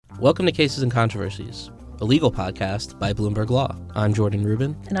Welcome to Cases and Controversies, a legal podcast by Bloomberg Law. I'm Jordan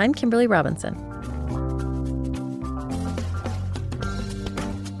Rubin. And I'm Kimberly Robinson.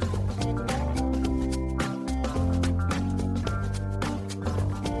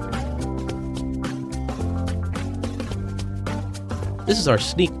 This is our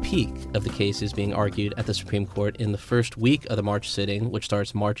sneak peek of the cases being argued at the Supreme Court in the first week of the March sitting, which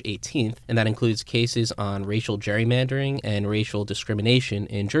starts March 18th, and that includes cases on racial gerrymandering and racial discrimination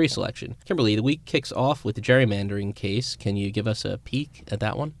in jury selection. Kimberly, the week kicks off with the gerrymandering case. Can you give us a peek at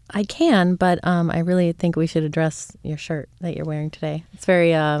that one? I can, but I really think we should address your shirt that you're wearing today. It's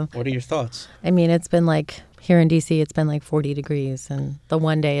very... What are your thoughts? I mean, it's been like... Here in D.C., it's been like 40 degrees, and the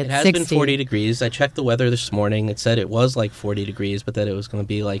one day it's 60. It has been 40 degrees. I checked the weather this morning. It said it was like 40 degrees, but that it was going to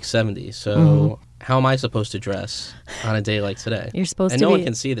be like 70. So how am I supposed to dress on a day like today? You're supposed and to no be... one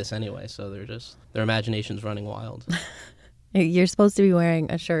can see this anyway, so their imagination's running wild. You're supposed to be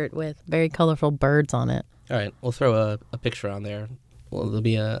wearing a shirt with very colorful birds on it. All right, we'll throw a picture on there. Well, there'll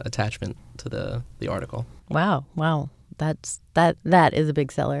be an attachment to the article. Wow. That is a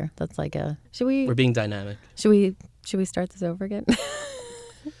big seller. That's like a... We're being dynamic. Should we start this over again?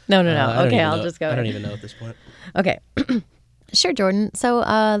 No. Okay, I'll just go. I don't even know at this point. Okay. Sure, Jordan. So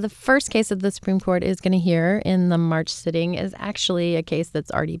the first case that the Supreme Court is going to hear in the March sitting is actually a case that's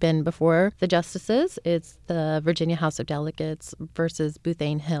already been before the justices. It's the Virginia House of Delegates versus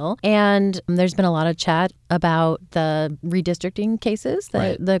Boothane Hill. And there's been a lot of chat about the redistricting cases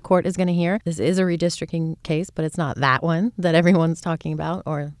that the court is going to hear. This is a redistricting case, but it's not that one that everyone's talking about,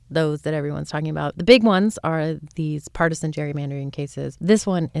 or those that everyone's talking about. The big ones are these partisan gerrymandering cases. This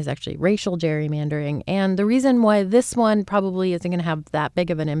one is actually racial gerrymandering. And the reason why this one probably isn't going to have that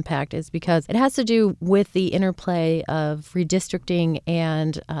big of an impact is because it has to do with the interplay of redistricting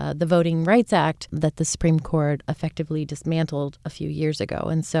and the Voting Rights Act that the Supreme Court effectively dismantled a few years ago.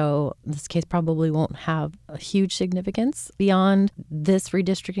 And so this case probably won't have a huge significance beyond this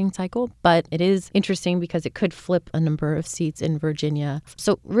redistricting cycle, but it is interesting because it could flip a number of seats in Virginia.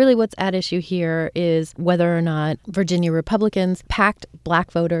 So really what's at issue here is whether or not Virginia Republicans packed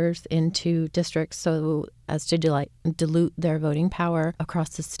black voters into districts so as to dilute their voting power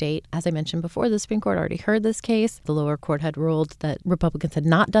across the state. As I mentioned before, the Supreme Court already heard this case. The lower court had ruled that Republicans had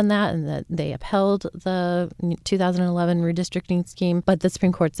not done that and that they upheld the 2011 redistricting scheme. But the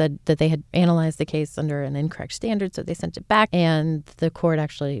Supreme Court said that they had analyzed the case under an incorrect standard, so they sent it back. And the court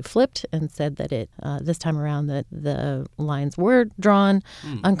actually flipped and said that this time around that the lines were drawn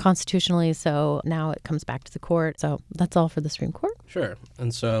unconstitutionally. So now it comes back to the court. So that's all for the Supreme Court. Sure.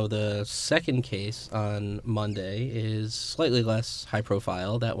 And so the second case on Monday is slightly less high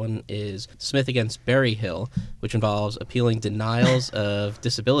profile. That one is Smith against Berryhill, which involves appealing denials of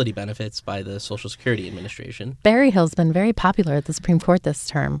disability benefits by the Social Security Administration. Berryhill's been very popular at the Supreme Court this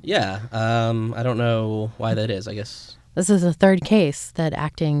term. Yeah. I don't know why that is, I guess. This is the third case that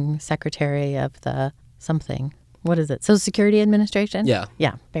acting secretary of the something. What is it? Social Security Administration? Yeah.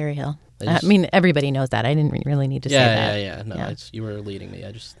 Yeah, Berryhill. I mean, everybody knows that. I didn't really need to say that. Yeah. No, you were leading me.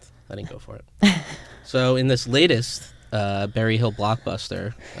 I didn't go for it. So in this latest Berryhill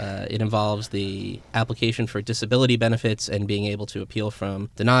blockbuster, it involves the application for disability benefits and being able to appeal from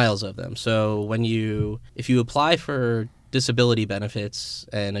denials of them. So if you apply for disability benefits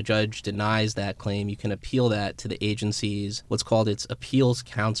and a judge denies that claim, you can appeal that to the agency's what's called its appeals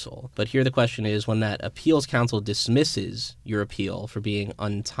council. But here the question is, when that appeals council dismisses your appeal for being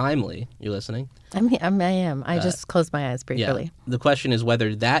untimely, you listening? I am. I just closed my eyes briefly. Yeah. The question is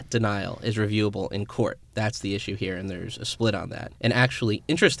whether that denial is reviewable in court. That's the issue here, and there's a split on that. An actually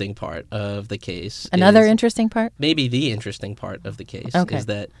interesting part of the case interesting part? Maybe the interesting part of the case is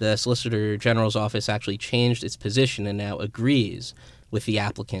that the Solicitor General's office actually changed its position and now agrees with the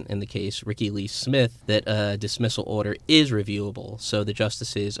applicant in the case, Ricky Lee Smith, that a dismissal order is reviewable. So the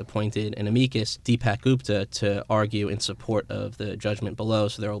justices appointed an amicus, Deepak Gupta, to argue in support of the judgment below.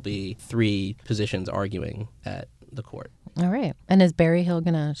 So there will be 3 positions arguing at the court. All right. And is Berryhill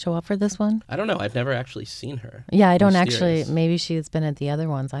going to show up for this one? I don't know. I've never actually seen her. Yeah, I don't actually. Maybe she's been at the other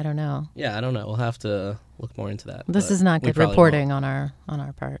ones. I don't know. Yeah, I don't know. We'll have to look more into that. This is not good reporting on our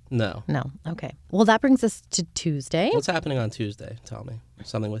part. No. Okay. Well, that brings us to Tuesday. What's happening on Tuesday? Tell me.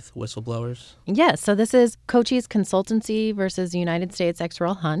 Something with whistleblowers? Yes. So this is Cochise Consultancy versus United States ex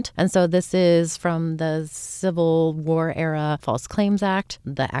rel Hunt. And so this is from the Civil War era False Claims Act,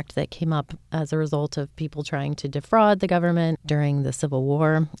 the act that came up as a result of people trying to defraud the government during the Civil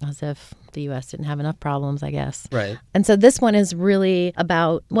War, as if The U.S. didn't have enough problems, I guess. Right. And so this one is really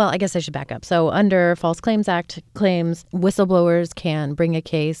about, well, I guess I should back up. So under False Claims Act claims, whistleblowers can bring a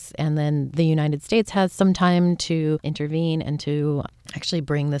case, and then the United States has some time to intervene and to actually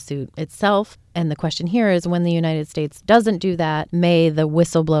bring the suit itself. And the question here is, when the United States doesn't do that, may the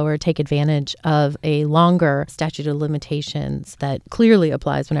whistleblower take advantage of a longer statute of limitations that clearly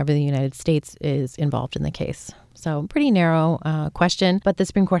applies whenever the United States is involved in the case? So pretty narrow question, but the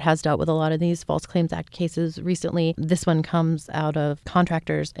Supreme Court has dealt with a lot of these False Claims Act cases recently. This one comes out of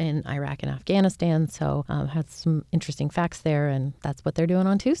contractors in Iraq and Afghanistan, so has some interesting facts there, and that's what they're doing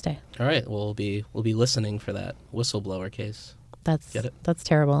on Tuesday. All right. We'll be listening for that whistleblower case. Get it? That's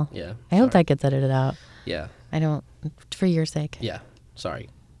terrible. Yeah. I hope that gets edited out. Yeah. I don't, for your sake. Yeah. Sorry.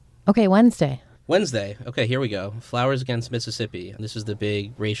 Okay, Wednesday. Okay, here we go. Flowers against Mississippi. This is the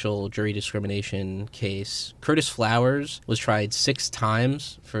big racial jury discrimination case. Curtis Flowers was tried 6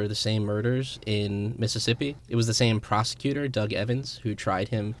 times for the same murders in Mississippi. It was the same prosecutor, Doug Evans, who tried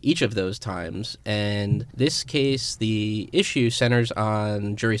him each of those times. And this case, the issue centers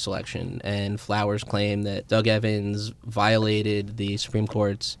on jury selection, and Flowers claim that Doug Evans violated the Supreme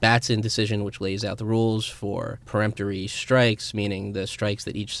Court's Batson decision, which lays out the rules for peremptory strikes, meaning the strikes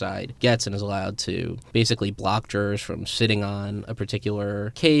that each side gets and is allowed to basically block jurors from sitting on a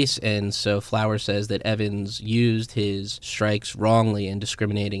particular case. And so Flowers says that Evans used his strikes wrongly in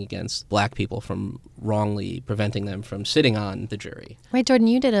discriminating against black people from wrongly preventing them from sitting on the jury. Right, Jordan,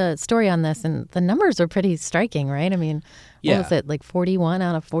 you did a story on this, and the numbers are pretty striking, right? I mean, what was it, like 41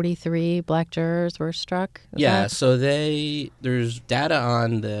 out of 43 black jurors were struck? So there's data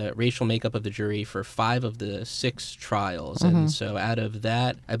on the racial makeup of the jury for 5 of the 6 trials. Mm-hmm. And so out of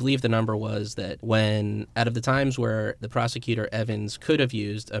that, I believe the number was that out of the times where the prosecutor Evans could have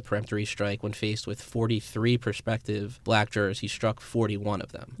used a peremptory strike when faced with 43 prospective black jurors, he struck 41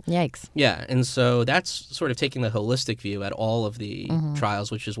 of them. Yikes. Yeah, and so that's sort of taking the holistic view at all of the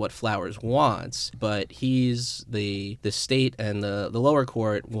trials, which is what Flowers wants. But he's the state and the lower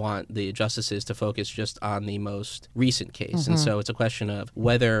court want the justices to focus just on the most recent case. And so it's a question of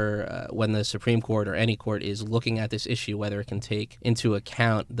whether when the Supreme Court or any court is looking at this issue, whether it can take into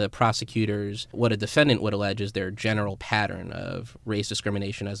account the prosecutors, what a defendant would allege is their general pattern of race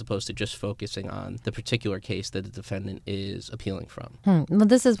discrimination, as opposed to just focusing on the particular case that the defendant is appealing from. Well,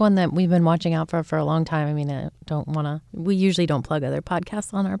 this is one that we've been watching out for a long time. I mean, we usually don't plug other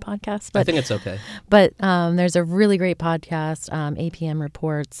podcasts on our podcast. But I think it's okay. But there's a really great podcast, APM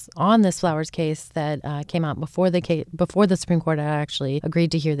Reports, on this Flowers case that came out before the Supreme Court had actually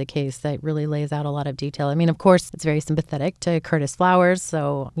agreed to hear the case, that really lays out a lot of detail. I mean, of course, it's very sympathetic to Curtis Flowers,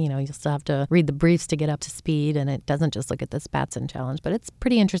 so, you'll still have to read the briefs to get up to speed, and it doesn't just look at this Batson challenge, but it's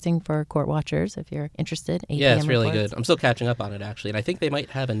pretty interesting for court watchers if you're interested. APM yeah, it's really Reports. good. I'm still catching up on it, actually, and I think they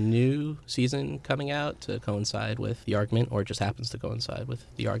might have a new season coming out to coincide with the argument, or it just happens to coincide with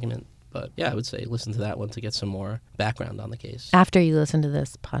the argument. But yeah, I would say listen to that one to get some more background on the case. After you listen to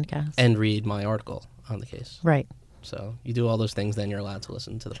this podcast. And read my article on the case. Right. So you do all those things, then you're allowed to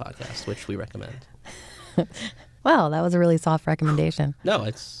listen to the podcast, which we recommend. Well, that was a really soft recommendation. No,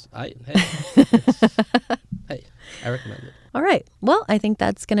 I recommend it. All right. Well, I think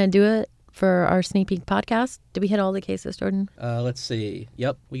that's going to do it for our sneak peek podcast. Did we hit all the cases, Jordan? Let's see.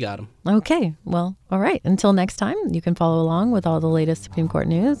 Yep, we got them. Okay. Well, all right. Until next time, you can follow along with all the latest Supreme Court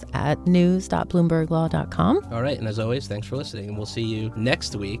news at news.bloomberglaw.com. All right. And as always, thanks for listening. And we'll see you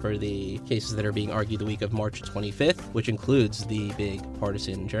next week for the cases that are being argued the week of March 25th, which includes the big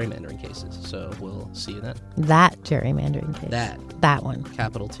partisan gerrymandering cases. So we'll see you then. That gerrymandering case. That one.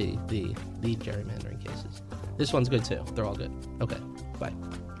 Capital T, the gerrymandering cases. This one's good too. They're all good. Okay. Bye.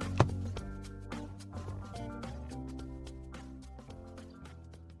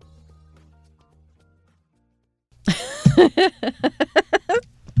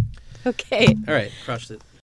 Okay. All right, crushed it.